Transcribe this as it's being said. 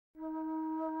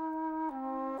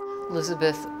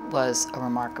Elizabeth was a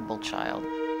remarkable child.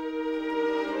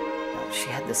 She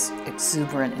had this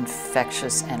exuberant,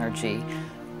 infectious energy,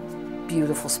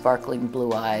 beautiful, sparkling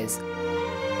blue eyes.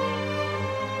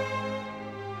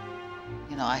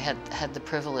 I had the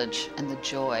privilege and the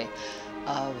joy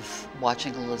of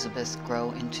watching Elizabeth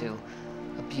grow into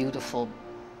a beautiful,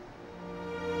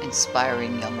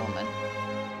 inspiring young woman.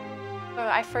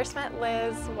 I first met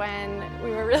Liz when we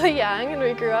were really young and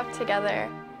we grew up together.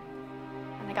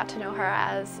 And I got to know her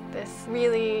as this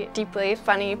really deeply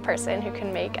funny person who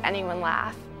can make anyone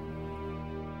laugh.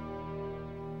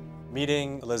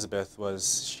 Meeting Elizabeth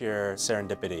was sheer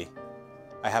serendipity.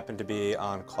 I happened to be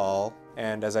on call,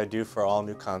 and as I do for all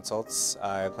new consults,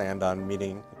 I planned on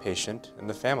meeting the patient and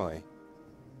the family.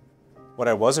 What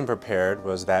I wasn't prepared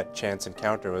was that chance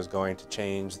encounter was going to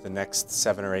change the next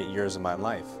 7 or 8 years of my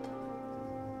life.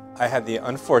 I had the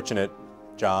unfortunate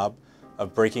job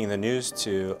of breaking the news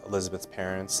to Elizabeth's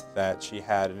parents that she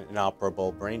had an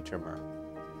inoperable brain tumor.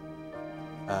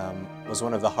 It was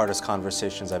one of the hardest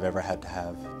conversations I've ever had to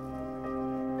have.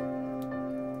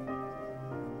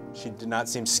 She did not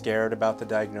seem scared about the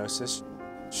diagnosis.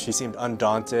 She seemed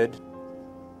undaunted.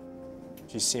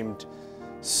 She seemed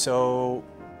so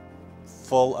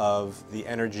full of the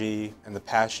energy and the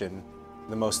passion,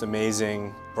 the most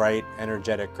amazing, bright,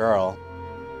 energetic girl.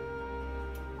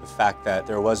 The fact that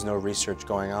there was no research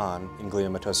going on in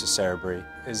gliomatosis cerebri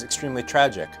is extremely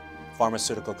tragic.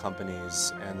 Pharmaceutical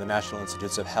companies and the National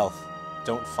Institutes of Health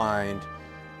don't find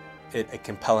it a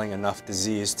compelling enough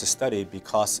disease to study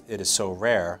because it is so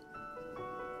rare.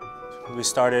 We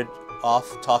started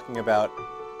off talking about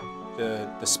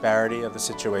the disparity of the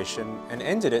situation and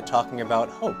ended it talking about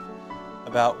hope.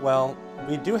 About, well,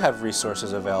 we do have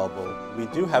resources available. We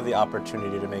do have the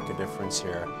opportunity to make a difference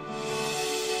here.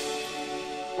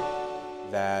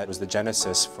 That was the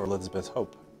genesis for Elizabeth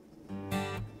Hope.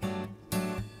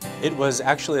 It was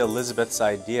actually Elizabeth's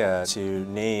idea to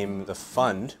name the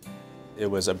fund. It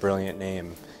was a brilliant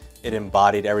name. It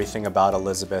embodied everything about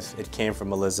Elizabeth. It came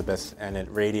from Elizabeth, and it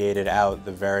radiated out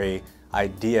the very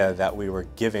idea that we were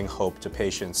giving hope to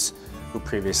patients who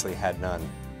previously had none.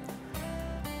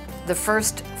 The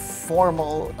first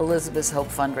formal Elizabeth's Hope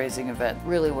fundraising event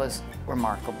really was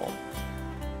remarkable.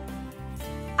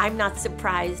 I'm not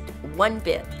surprised one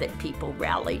bit that people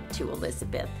rallied to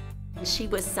Elizabeth. She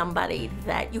was somebody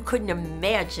that you couldn't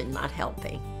imagine not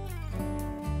helping.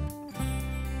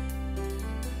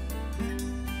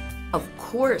 Of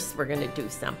course we're going to do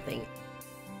something.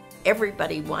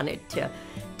 Everybody wanted to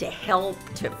help,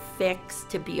 to fix,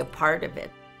 to be a part of it.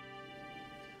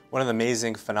 One of the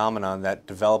amazing phenomena that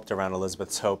developed around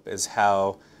Elizabeth's Hope is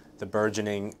how the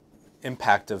burgeoning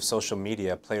impact of social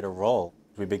media played a role.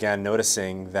 We began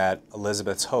noticing that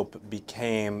Elizabeth's Hope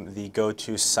became the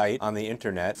go-to site on the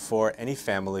internet for any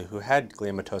family who had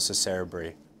gliomatosis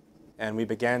cerebri. And we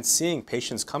began seeing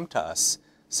patients come to us,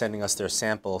 sending us their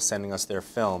samples, sending us their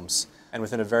films. And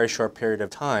within a very short period of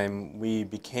time, we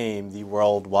became the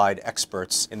worldwide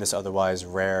experts in this otherwise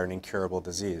rare and incurable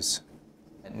disease.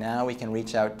 Now we can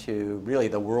reach out to really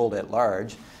the world at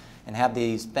large and have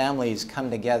these families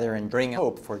come together and bring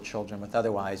hope for children with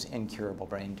otherwise incurable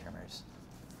brain tumors.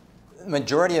 The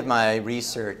majority of my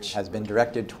research has been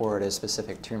directed toward a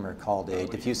specific tumor called a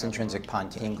diffuse intrinsic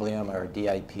pontine glioma, or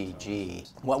DIPG.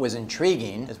 What was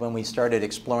intriguing is when we started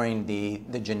exploring the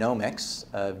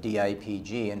genomics of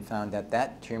DIPG and found that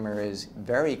that tumor is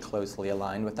very closely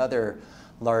aligned with other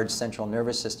large central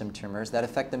nervous system tumors that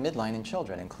affect the midline in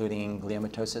children, including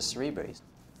gliomatosis cerebri.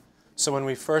 So when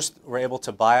we first were able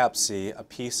to biopsy a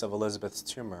piece of Elizabeth's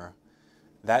tumor,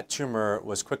 that tumor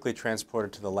was quickly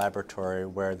transported to the laboratory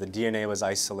where the DNA was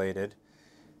isolated,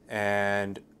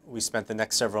 and we spent the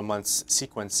next several months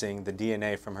sequencing the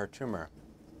DNA from her tumor.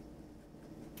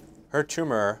 Her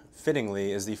tumor,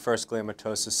 fittingly, is the first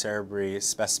gliomatosis cerebri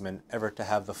specimen ever to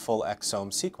have the full exome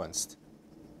sequenced.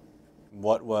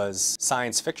 What was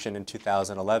science fiction in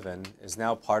 2011 is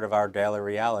now part of our daily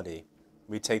reality.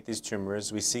 We take these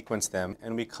tumors, we sequence them,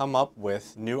 and we come up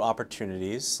with new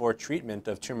opportunities for treatment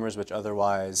of tumors which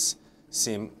otherwise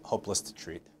seem hopeless to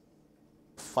treat.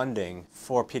 Funding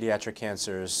for pediatric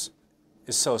cancers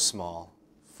is so small.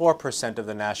 4% of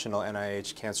the national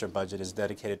NIH cancer budget is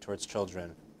dedicated towards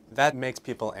children. That makes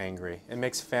people angry. It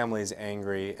makes families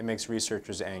angry. It makes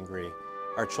researchers angry.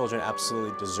 Our children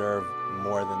absolutely deserve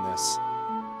more than this.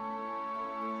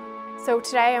 So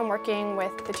today I'm working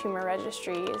with the tumor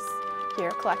registries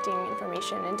here, collecting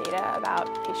information and data about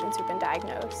patients who've been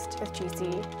diagnosed with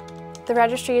GC. The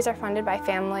registries are funded by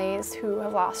families who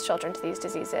have lost children to these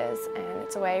diseases, and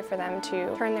it's a way for them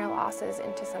to turn their losses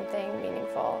into something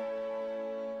meaningful.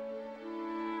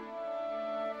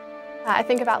 I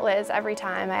think about Liz every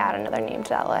time I add another name to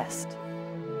that list.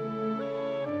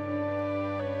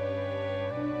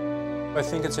 I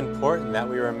think it's important that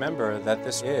we remember that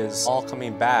this is all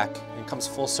coming back and comes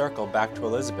full circle back to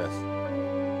Elizabeth.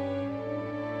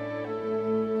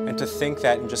 And to think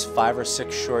that in just 5 or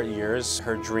 6 short years,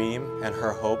 her dream and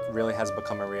her hope really has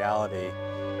become a reality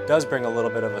does bring a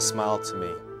little bit of a smile to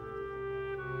me.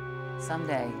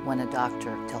 Someday, when a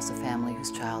doctor tells a family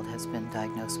whose child has been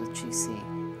diagnosed with GC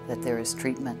that there is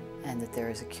treatment and that there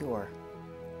is a cure,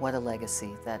 what a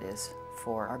legacy that is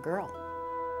for our girl.